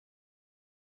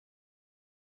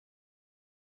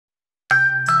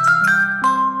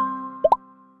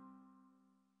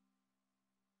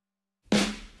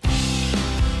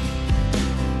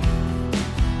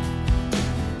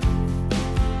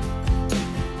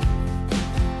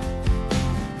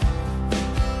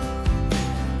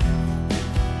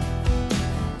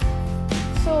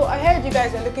you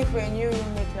guys are looking for a new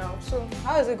roommate now. So,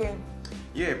 how is it going?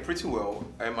 Yeah, pretty well.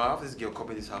 I have this girl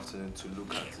coming this afternoon to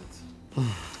look at it.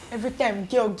 Every time,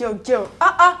 girl.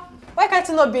 Why can't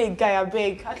you not be a guy, I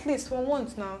beg? At least for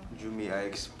once now. Jumi, I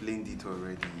explained it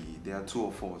already. There are two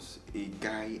of us, a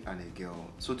guy and a girl.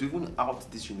 So to even out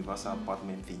this universal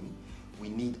apartment thing, we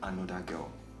need another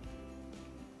girl.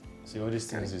 See, all these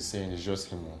things he's saying is just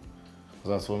him.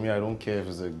 Because as for me, I don't care if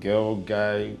it's a girl,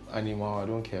 guy, animal, I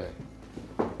don't care.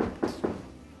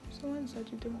 So when said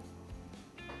you do?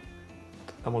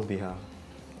 That must be her.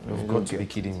 You've got to be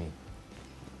kidding me.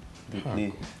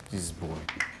 Deeply. This boy.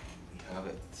 We have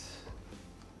it.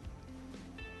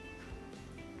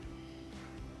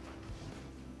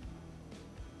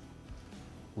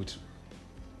 Wait,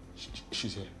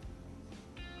 she's here.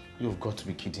 You've got to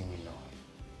be kidding me now.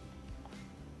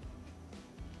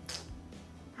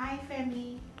 Hi,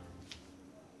 Femi.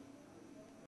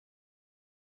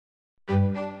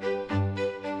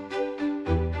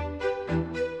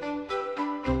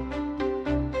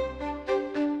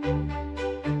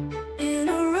 In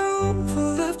a room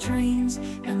full of dreams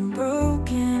and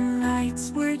broken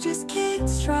lights, we're just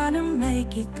kids trying to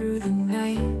make it through the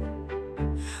night.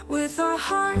 With our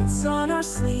hearts on our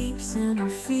sleeves and our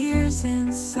fears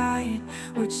inside,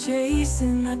 we're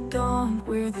chasing the dawn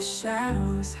where the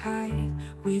shadows hide.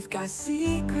 We've got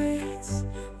secrets,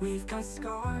 we've got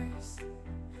scars,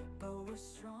 but we're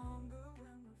stronger when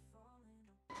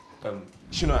we're falling.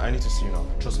 Shino, I need to see you now.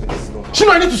 Trust me, this is not her. Shino,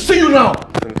 I need to see you now!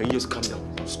 Femi, can you just calm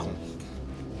down? Just come.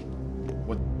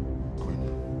 What's going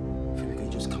on? Femi, can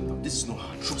you just calm down? This is not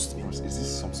her. Trust me. Is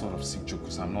this some sort of sick joke?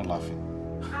 Because I'm not laughing.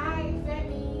 Hi,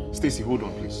 Femi. Stacy, hold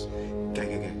on, please.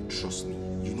 Guy, trust me.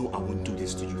 You know I won't do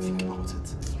this to you. Think about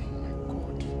it. Oh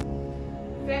my God.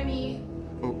 Femi.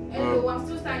 Oh, Hello, I'm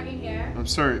still standing here. I'm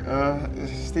sorry.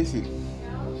 Stacy.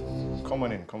 No? Come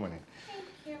on in. Thank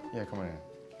you. Yeah, come on in.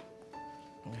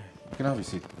 You can have a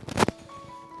seat.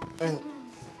 And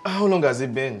how long has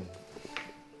it been?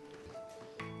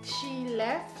 She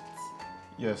left?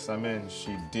 Yes, I mean,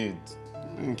 she did.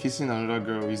 Kissing another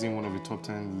girl isn't one of the top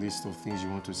 10 list of things you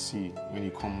want to see when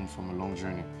you come home from a long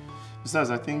journey.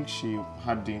 Besides, I think she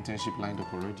had the internship lined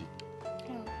up already.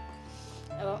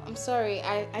 Oh, I'm sorry.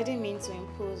 I didn't mean to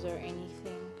impose or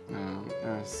anything.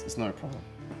 It's not a problem.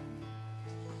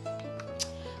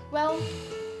 Well,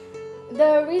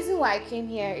 the reason why I came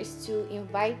here is to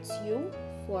invite you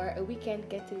for a weekend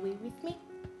getaway with me.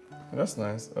 That's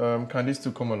nice. Can these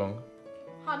two come along?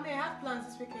 Honey, I have plans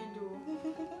this weekend, though.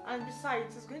 And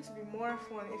besides, it's going to be more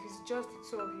fun if it's just the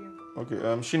two of you. Okay,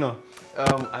 Shina.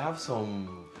 I have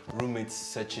some roommates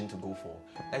searching to go for.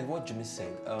 Like what Jimmy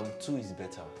said, 2 is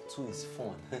better. 2 is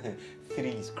fun. 3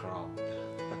 is crowd.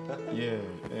 Yeah,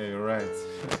 you're right.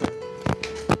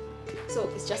 So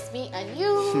it's just me and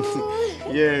you.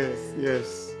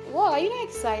 Yes. Wow, are you not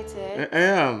excited?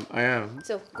 I am.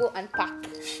 So go and pack.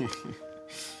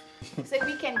 It's a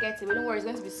weekend getaway. Don't worry, it's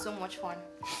going to be so much fun.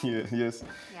 Yes.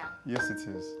 Yeah. Yes, it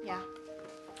is. Yeah.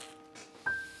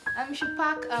 We should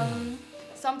pack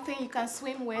something you can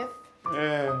swim with.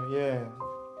 Yeah.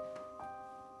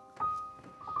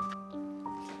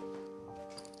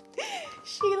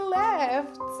 She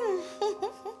left.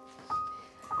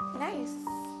 Nice.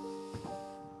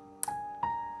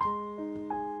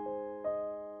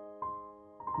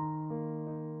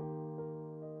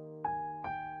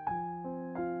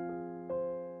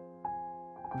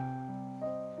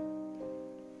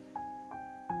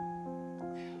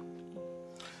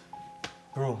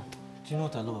 Bro, do you know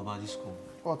what I love about this school?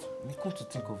 What? Come to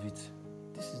think of it,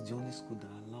 this is the only school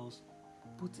that allows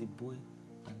both a boy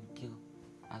and a girl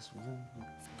as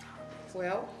roommates.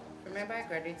 Well, remember I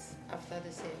graduate after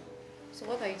this year. So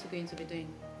what are you two going to be doing?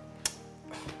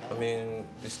 I mean,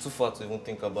 it's too far to even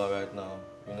think about right now,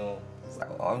 you know.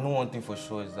 I know one thing for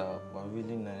sure is that we're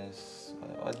really nice.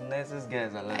 We're the nicest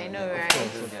guys alive. I know, Of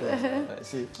right? course,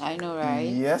 See, I know, right?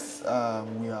 yes,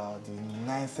 we are the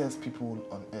nicest people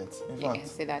on earth. In You can fact,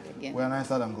 say that again. we are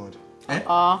nicer than God.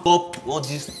 Stop all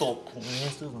this talk.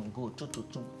 Nicest and good.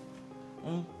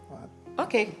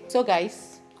 Okay, so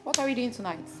guys, what are we doing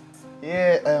tonight?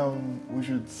 Yeah, we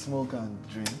should smoke and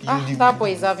drink. That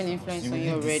boy is having influence on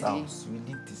you leave this already. house. We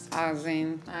leave this As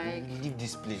in, like, We leave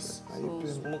this place. so,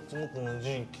 Smoke and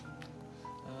drink.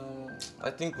 I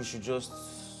think we should just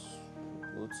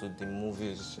go to the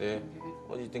movies. Yeah?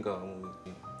 What do you think about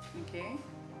movies? okay.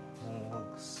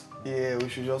 Yeah, we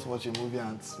should just watch a movie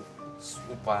and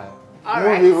Sweet pie. All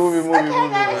right. movie.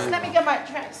 Guys, let me get my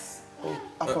dress.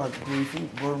 After if you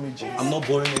borrow me jeans. I'm not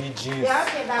borrowing any jeans. Yeah,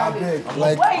 okay, I that way. beg, I'm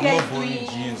like, What are you I'm guys not borrowing doing?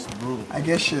 jeans, bro. I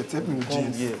get shit. Help me with Come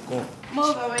jeans. here, come.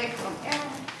 Move away from here.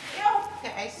 Yo,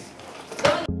 guys.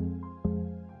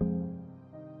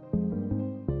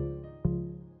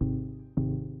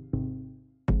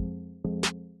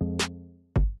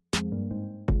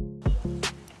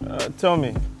 Tell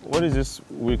me, what is this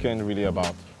weekend really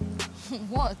about?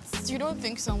 What? You don't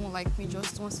think someone like me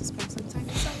just wants to spend some time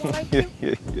with someone like you?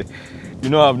 Yeah. You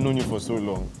know I've known you for so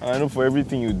long. I know for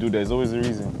everything you do, there's always a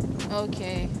reason.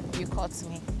 Okay, you caught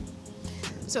me.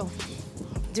 So,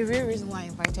 the real reason why I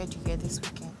invited you here this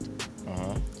weekend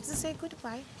is to say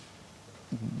goodbye.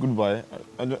 Goodbye?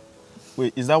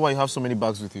 Wait, is that why you have so many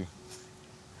bags with you?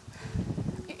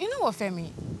 You know what, Femi?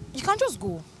 You can't just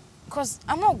go, because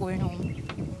I'm not going home.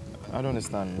 I don't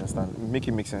understand. Make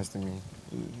it make sense to me.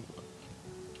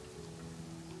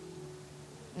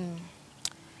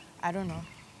 I don't know.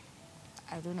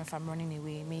 I don't know if I'm running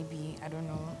away. Maybe. I don't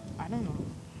know.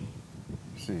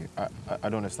 See, I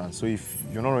don't understand. So if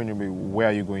you're not running away, where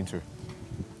are you going to?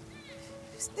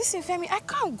 Listen, Femi, I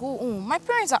can't go home. My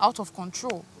parents are out of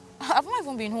control. I've not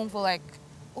even been home for like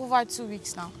over 2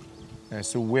 weeks now.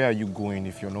 So where are you going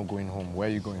if you're not going home? Where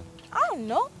are you going? I don't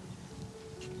know.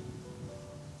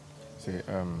 See,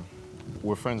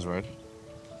 we're friends, right?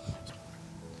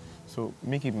 So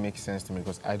make it make sense to me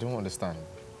because I don't understand.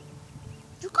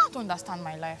 You can't understand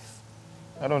my life.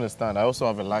 I don't understand. I also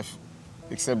have a life,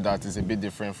 except that it's a bit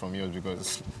different from yours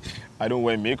because I don't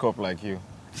wear makeup like you.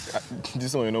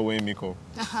 This one, you're not wearing makeup.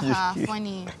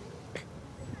 Funny.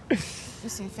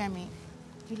 Listen, Femi,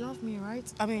 you love me,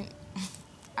 right? I mean,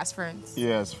 as friends.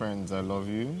 Yeah, as friends, I love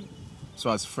you. So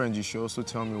as friends, you should also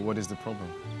tell me what is the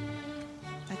problem.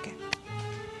 Okay.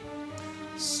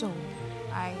 So,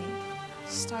 I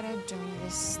started doing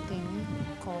this thing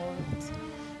called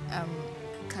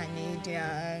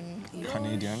Canadian.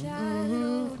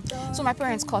 So my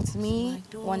parents caught me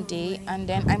one day and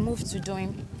then I moved to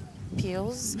doing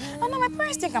pills. And now my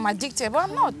parents think I'm addicted, but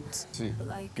I'm not. See,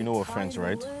 you know we're friends,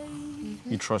 right?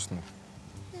 You trust me.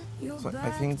 So I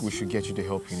think we should get you the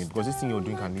help you need because this thing you're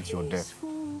doing can lead to your death.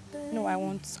 No, I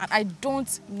won't. And I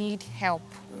don't need help.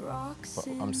 But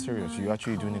I'm serious, you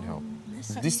actually do need help.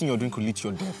 This thing you're doing could lead to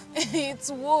your death. It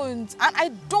won't. And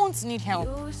I don't need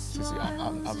help. Ceci,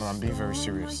 I'm being very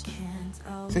serious.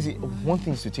 Ceci, one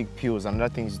thing is to take pills,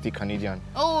 another thing is to take Canadian.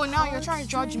 Oh, now you're trying to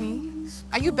judge me.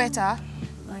 Are you better?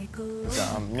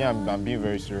 Yeah, I'm being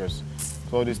very serious.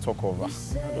 So all this talk over, I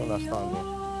don't understand.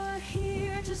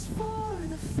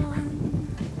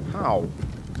 How?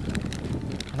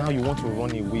 Now you want to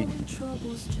run away.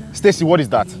 Stacy, what is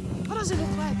that? What does it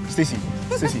look like? Stacy,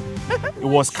 it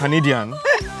was Canadian.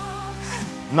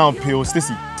 Now pills.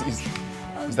 Stacy,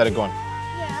 is that a gun?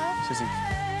 Yeah. Stacy,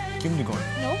 give me the gun.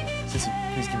 No. Stacy,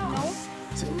 please give me the gun.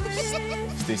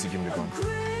 Stacy, give me the gun.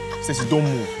 Stacy, don't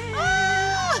move.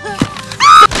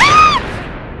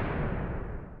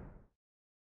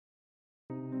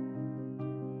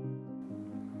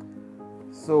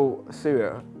 So,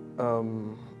 Sarah,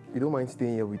 you don't mind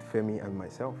staying here with Femi and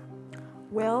myself?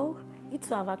 Well, you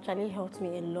two have actually helped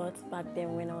me a lot back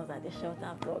then when I was at the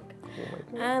shelter block.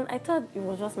 And I thought it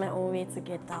was just my own way to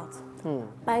get out.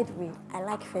 By the way, I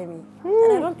like Femi.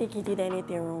 And I don't think he did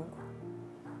anything wrong.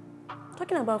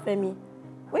 Talking about Femi,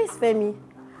 where is Femi?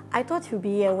 I thought he'd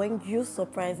be here when you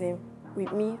surprise him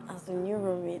with me as the new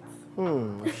roommate.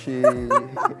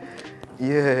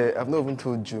 Yeah, I've not even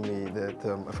told Jumi that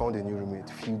I found a new roommate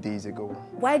a few days ago.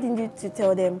 Why didn't you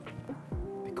tell them?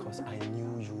 Because I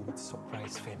knew you would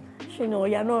surprise Femi. You know,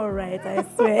 you're not right, I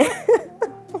swear.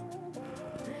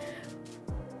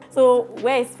 So,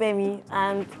 where is Femi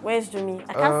and where's Jumi?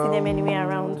 I can't see them anywhere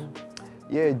around.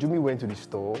 Yeah, Jumi went to the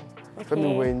store. Okay.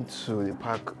 Femi went to the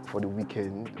park for the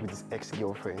weekend with his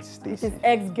ex-girlfriend, Stacy. His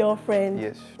ex-girlfriend?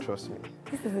 Yes, trust me.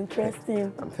 This is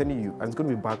interesting. I'm telling you, and he's going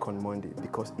to be back on Monday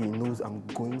because he knows I'm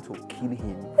going to kill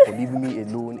him for leaving me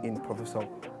alone in Professor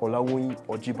Olawoyin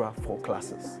Ojiba for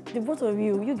classes. The both of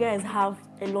you guys have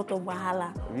a lot of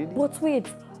wahala. Really? But wait,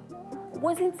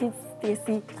 wasn't it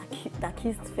Stacy that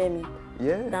kissed Femi?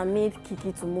 Yeah. That made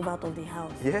Kiki to move out of the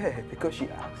house? Yeah, because she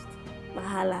asked.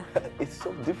 Wahala. It's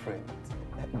so different.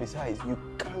 Besides, you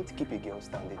can't keep a girl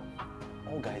standing.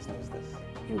 All guys knows this.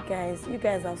 You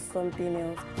guys have something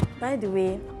else. By the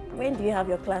way, when do you have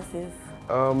your classes?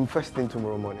 First thing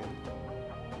tomorrow morning.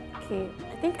 Okay,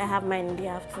 I think I have mine in the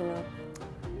afternoon.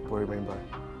 But remember,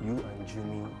 you and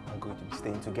Jumi are going to be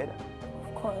staying together.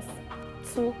 Of course.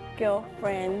 2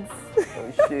 girlfriends.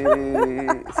 Oh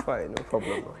shit, it's fine, no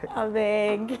problem. Okay. I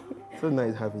beg. So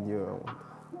nice having you around.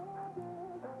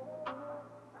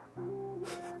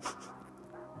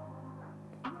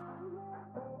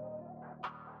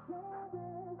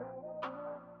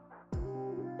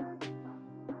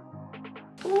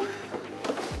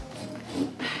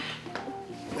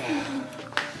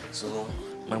 So,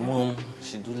 my mom,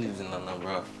 she do live in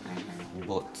Anambra,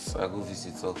 but I go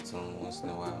visit often once in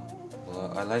a while.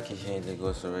 But I like it here in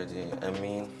Lagos already. I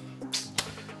mean,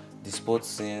 the sports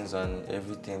scenes and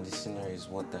everything, the scenery is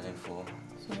what dying for.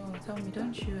 So tell me,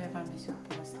 don't you ever miss your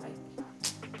past? Like,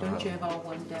 don't you ever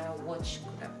wonder what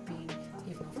could have been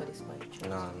if not for this quiet choice?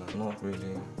 Nah, not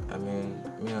really. I mean,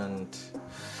 me and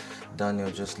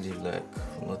Daniel just live like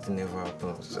nothing ever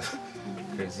happens.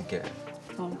 Crazy guy.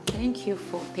 Well, thank you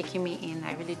for taking me in.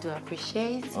 I really do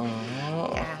appreciate.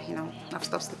 Yeah, you know, I've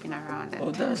stopped sleeping around.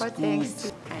 And that's but good. thanks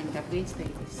to, and I'm going to tell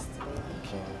you this today.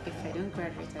 Okay. If I don't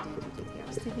graduate at the end of the day,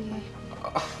 I'll still be here.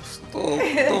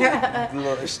 Stop,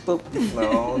 Lord, stop it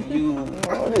now. You.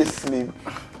 Honestly.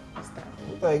 What's that?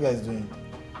 What are you guys doing?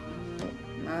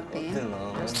 Nothing.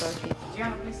 Just talking. Do you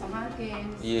want to play some hard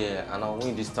games? Yeah, and I'll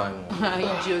win this time. Are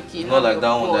you joking? Not like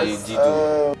that one that you did.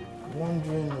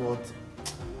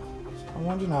 I'm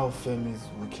wondering how Femi's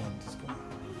weekend is going.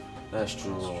 That's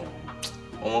true.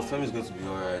 Femi's going to be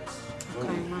alright. I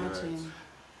can imagine.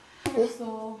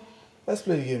 So, let's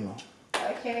play the game now.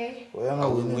 okay. Well, you're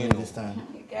not winning this time.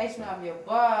 You guys know I'm your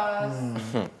boss.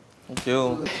 Okay.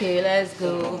 Okay, let's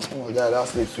go. Oh my God,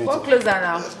 that's the sweet. Go closer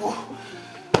now. Let's go.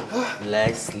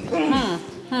 Let's sleep.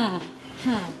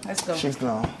 Let's go. Shift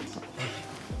now.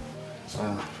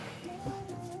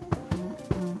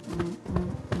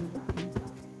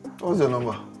 What's your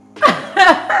number?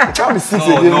 It can't be 6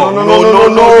 again.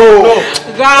 No.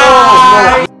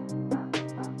 Guys!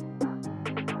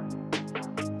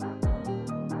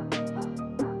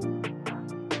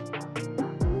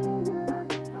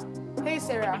 Hey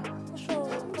Sarah,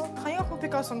 can you help me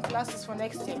pick out some classes for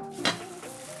next year?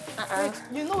 Wait,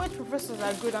 you know which professors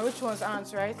are good and which ones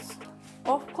aren't, right?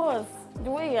 Of course.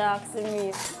 The way you're asking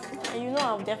me, and you know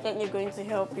I'm definitely going to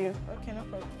help you. Okay, no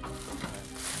problem.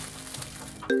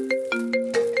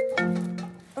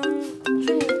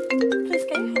 Jimmy, please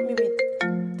can you help me with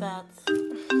that?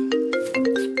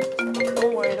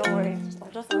 Don't worry.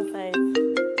 I'll just answer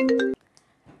it.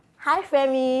 Hi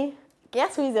Femi.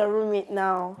 Guess who is your roommate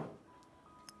now?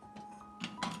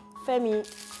 Femi,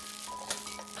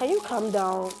 can you calm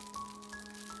down?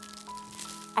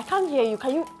 I can't hear you.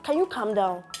 Can you calm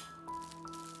down?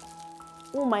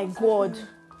 Oh my God.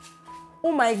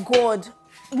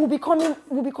 We'll be coming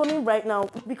right now.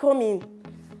 We'll be coming.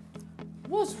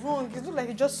 What's wrong? It looks like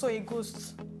you just saw a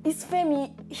ghost. It's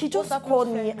Femi. He just called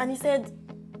me and he said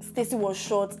Stacy was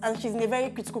shot and she's in a very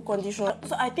critical condition.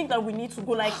 So I think that we need to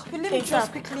go like Will you leave me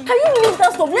just quickly? Can you leave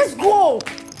that stuff? Let's go!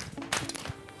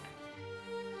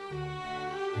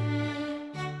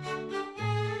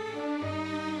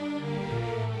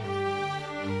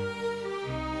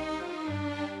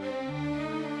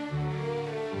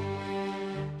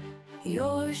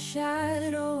 Your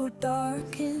shadow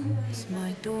darkens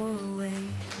my doorway.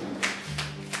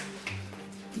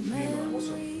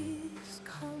 Memories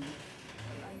come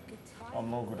like a I'm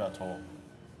not good at all.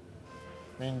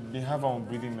 I mean, they have our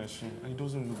breathing machine and it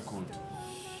doesn't look good.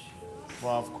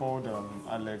 But I've called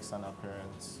Alex and her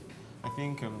parents. I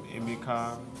think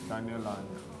Emeka, Daniel and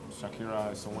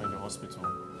Shakira is somewhere in the hospital.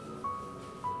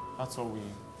 That's all we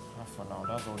have for now.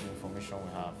 That's all the information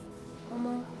we have.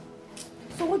 Mama,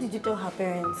 so what did you tell her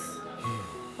parents?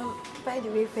 By the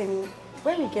way, Femi,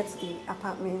 when we get to the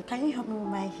apartment, can you help me with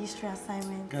my history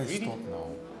assignment? Guys, stop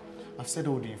now. I've said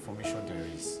all the information there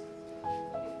is.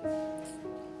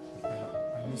 I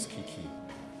miss Kiki.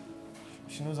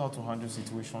 She knows how to handle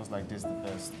situations like this the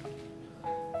best.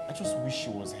 I just wish she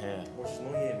was here. But she's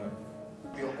not here, man.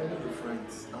 We are all your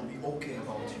friends and we all care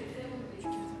about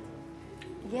you.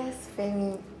 Yes,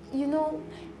 Femi. You know,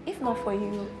 if not for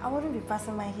you, I wouldn't be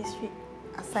passing my history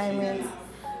assignment.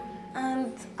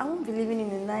 And I won't be living in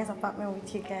a nice apartment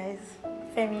with you guys.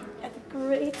 Femi, you're the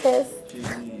greatest.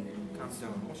 Calm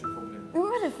down. What's your problem?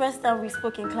 Remember the first time we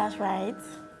spoke in class, right?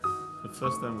 The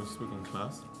first time we spoke in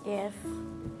class? Yes.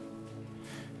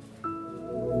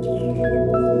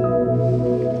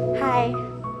 Hi.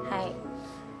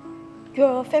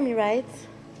 You're Femi, right?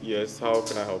 Yes, how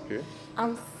can I help you?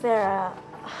 I'm Sarah.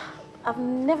 I've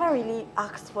never really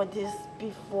asked for this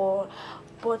before,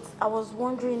 but I was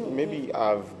wondering... Maybe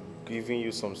I've given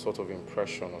you some sort of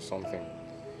impression or something.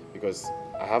 Because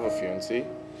I have a fiancé,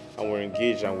 and we're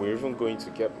engaged, and we're even going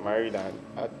to get married, and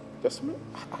I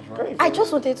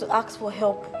just wanted to ask for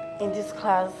help in this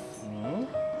class.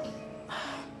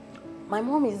 My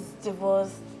mom is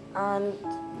divorced, and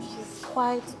she's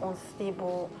quite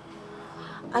unstable.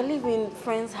 I live in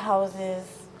friends' houses,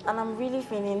 and I'm really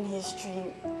feeling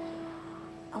history.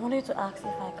 I wanted to ask if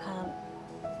I can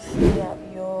stay at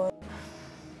your...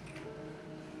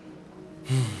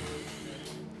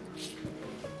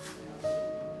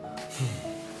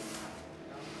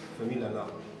 Femi Lala.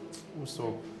 What's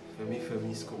up?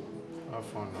 Femi school. Have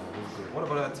fun now. Let's go. What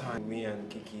about that time me and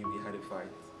Kiki, we had a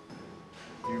fight?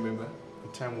 Do you remember the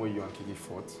time where you and Kiki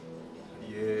fought?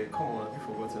 Yeah, come on, have you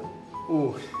forgotten?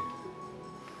 Oh.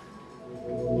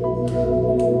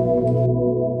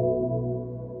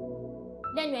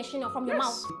 Then you're showing from your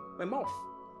mouth. My mouth.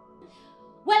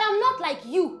 Well, I'm not like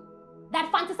you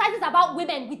that fantasizes about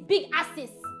women with big asses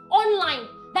online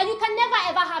that you can never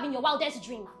ever have in your wildest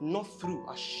dream. Not through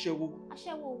Ashewo.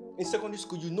 Ashewo. In secondary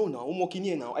school, you know now,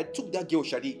 Omokini now. I took that girl,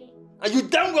 Shadi. And you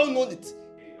damn well know it.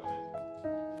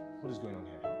 What is going on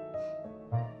here?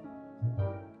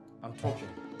 I'm talking.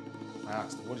 I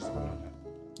asked, what is going on here?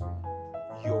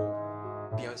 Your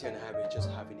Beyonce and I were just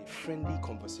having a friendly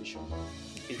conversation.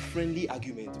 A friendly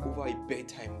argument over a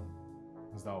bedtime.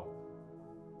 Is that all?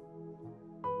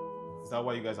 Is that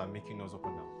why you guys are making noise up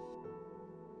and down?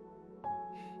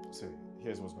 So,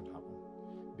 here's what's going to happen.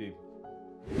 Babe.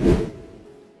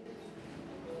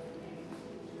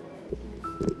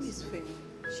 Miss Femi,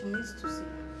 she needs to see.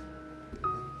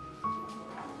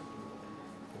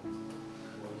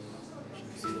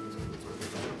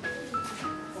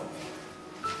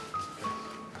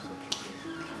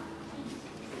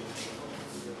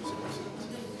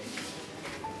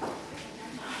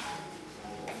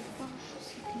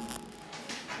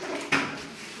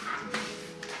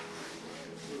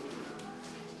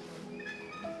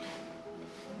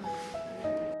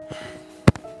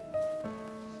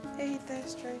 Hey there,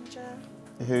 stranger.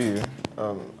 I hear you.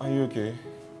 Are you okay?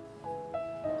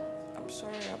 I'm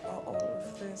sorry about all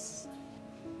of this.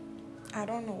 I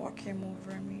don't know what came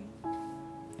over me.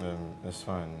 It's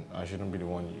fine. I shouldn't be the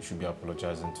one you should be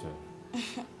apologizing to.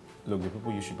 Look, the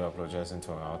people you should be apologizing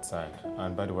to are outside.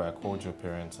 And by the way, I called your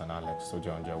parents and Alex, so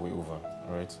they're on their way over,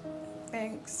 alright?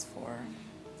 Thanks for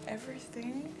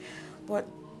everything, but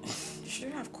you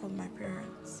shouldn't have called my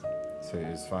parents. So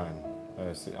it's fine.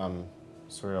 I'm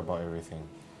sorry about everything.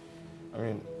 I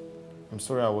mean, I'm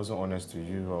sorry I wasn't honest to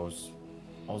you. I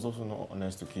was also not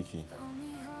honest to Kiki.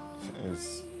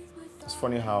 It's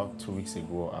funny how 2 weeks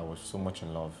ago I was so much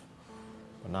in love,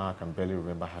 but now I can barely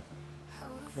remember how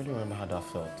that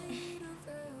felt.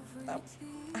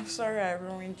 I'm sorry I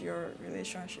ruined your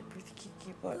relationship with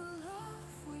Kiki, but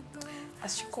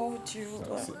has she called you?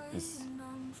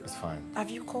 It's fine.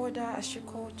 Have you called her? Has she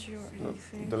called you or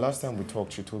anything? The last time we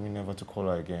talked, she told me never to call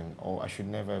her again, or I should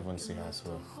never even see her,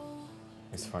 so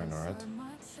it's fine, alright?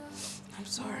 I'm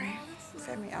sorry.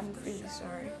 Femi, I'm really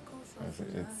sorry.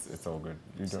 It's all good.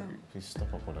 Please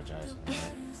stop apologizing,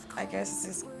 alright? I guess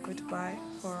this is goodbye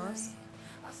for us.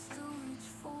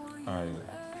 I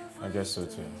guess so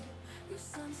too.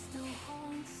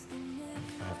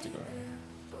 I have to go.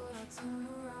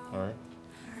 Alright?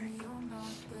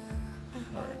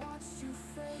 Alright.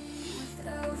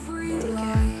 Every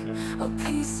lie, a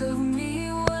piece of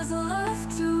me was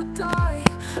left to die.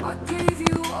 I gave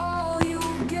you all, you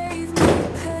gave me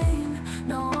pain.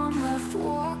 Now I'm left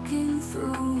walking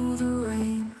through the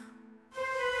rain.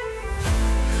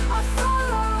 I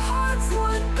thought our hearts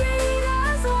would beat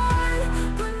as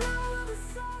one, but now the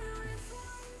silence.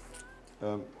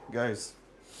 Guys,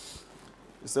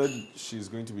 they said she's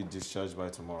going to be discharged by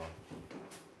tomorrow.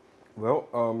 Well,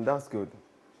 that's good.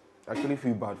 I actually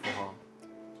feel bad for her.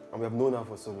 And we have known her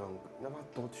for so long. Never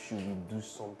thought she would do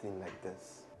something like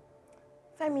this.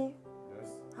 Femi, Yes?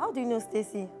 how do you know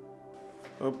Stacy?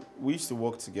 We used to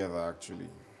work together, actually.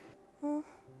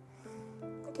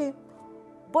 Okay.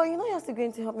 But you know you're still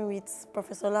going to help me with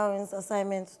Professor Lawrence's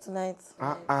assignment tonight.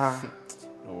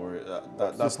 Don't worry,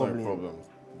 that's not a problem.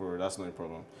 Bro, that's not a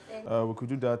problem. We could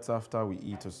do that after we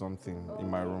eat or something in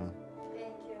my room.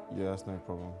 Thank you. Yeah, that's not a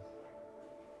problem.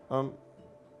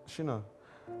 Shina,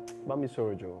 Bami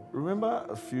sorry, Joe. remember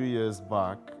a few years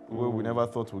back where we never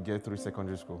thought we'd get through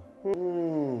secondary school?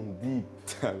 Deep.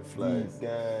 Time flies. Deep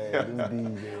guy. Those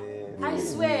days, I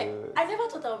swear, I never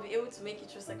thought I would be able to make it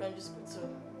through secondary school too.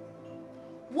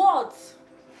 What?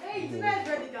 Hey, dinner is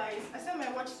ready, guys. I sent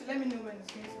my watch to let me know when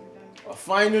it's going to be done.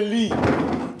 Finally!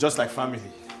 Just like family.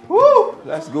 Woo!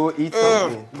 Let's go eat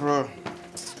something. Bro.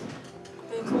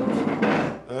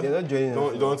 You're not joining us.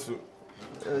 You don't want to.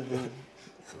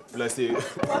 Let's say.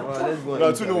 Let's go You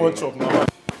and two eat know what chop now.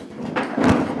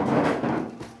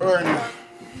 Alright.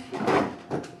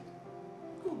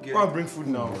 Go and bring food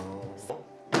now.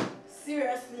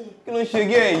 Seriously? You know,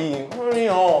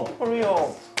 hurry up.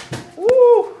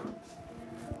 Woo!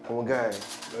 Oh, guy,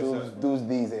 those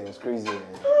days, it's crazy, man.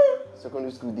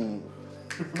 Secondary school days.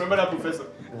 Remember that professor?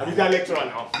 I need that lecturer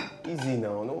now. Easy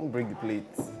now, don't break the plate.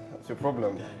 That's your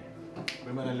problem.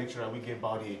 Remember that lecturer we get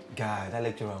about it? Guy, that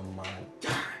lecturer, man.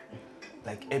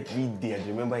 Like every day, I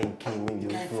remember in King when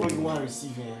they You want to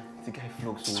receive him. the guy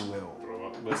flows so well.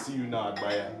 Bro, But see you now,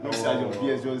 Agbaya. No see how your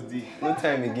PS just did. No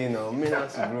time again now. Men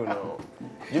has to grow now.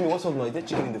 Jimmy, what's up now? Is there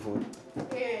chicken in the food?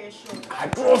 Yeah, sure. I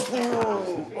trust you.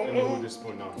 Let me hold this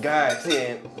spoon now. Guys, see,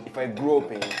 if I grow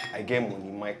up and I get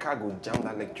money, my car go jam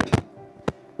that lecture.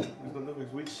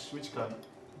 Which car?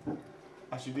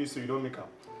 I should do so you don't make up.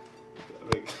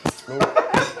 Like,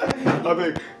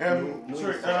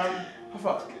 sorry, how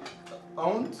far? I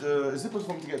want, is it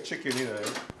possible to get chicken in there?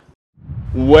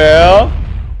 Well,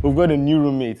 we've got a new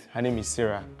roommate. Her name is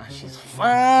Sarah, and she's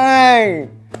fine.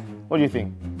 What do you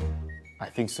think? I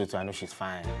think so too. I know she's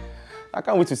fine. I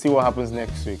can't wait to see what happens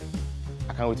next week.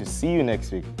 I can't wait to see you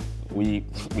next week. We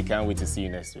can't wait to see you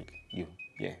next week. We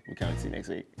can't wait to see you next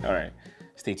week. All right,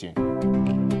 stay tuned.